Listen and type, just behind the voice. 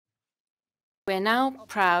We're now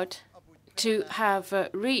proud to have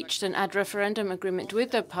reached an ad referendum agreement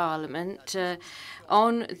with the Parliament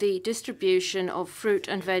on the distribution of fruit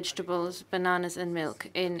and vegetables, bananas and milk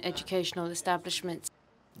in educational establishments.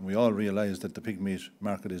 We all realise that the pig meat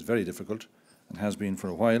market is very difficult and has been for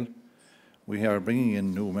a while. We are bringing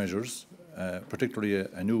in new measures, particularly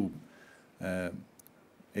a new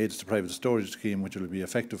aids to private storage scheme, which will be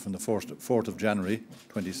effective from the 4th of January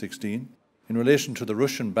 2016. In relation to the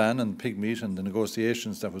Russian ban on pig meat and the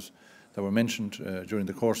negotiations that were mentioned during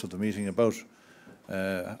the course of the meeting about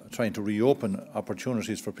trying to reopen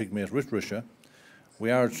opportunities for pig meat with Russia,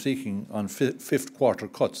 we are seeking on fifth quarter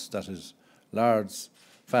cuts, that is lards,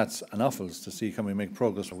 fats and offals, to see can we make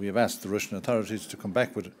progress. We have asked the Russian authorities to come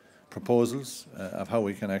back with proposals of how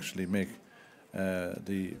we can actually make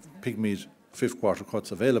the pig meat fifth quarter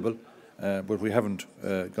cuts available, but we haven't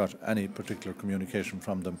got any particular communication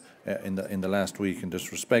from them in the last week in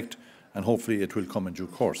this respect, and hopefully it will come in due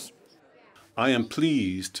course. I am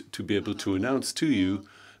pleased to be able to announce to you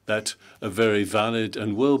that a very valid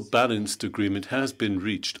and well-balanced agreement has been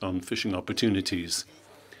reached on fishing opportunities.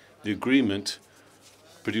 The agreement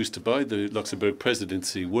produced by the Luxembourg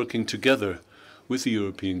presidency, working together with the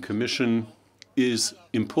European Commission, is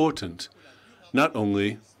important, not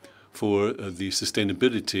only for the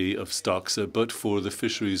sustainability of stocks, but for the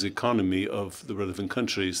fisheries economy of the relevant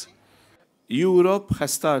countries. Europe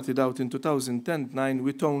has started out in 2009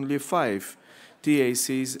 with only 5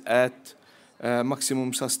 TACs at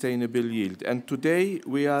maximum sustainable yield, and today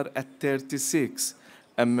we are at 36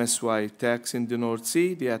 MSY tax in the North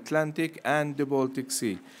Sea, the Atlantic and the Baltic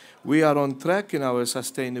Sea. We are on track in our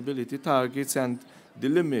sustainability targets, and the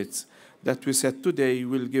limits that we set today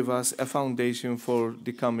will give us a foundation for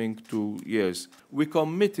the coming 2 years. We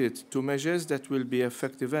committed to measures that will be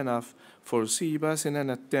effective enough for sea bass in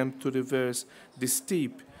an attempt to reverse the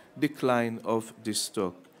steep decline of this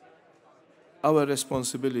stock. Our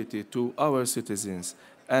responsibility to our citizens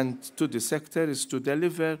and to the sector is to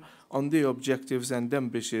deliver on the objectives and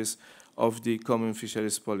ambitions of the Common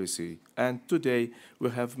Fisheries Policy. And today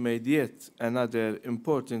we have made yet another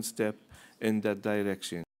important step in that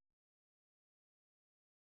direction.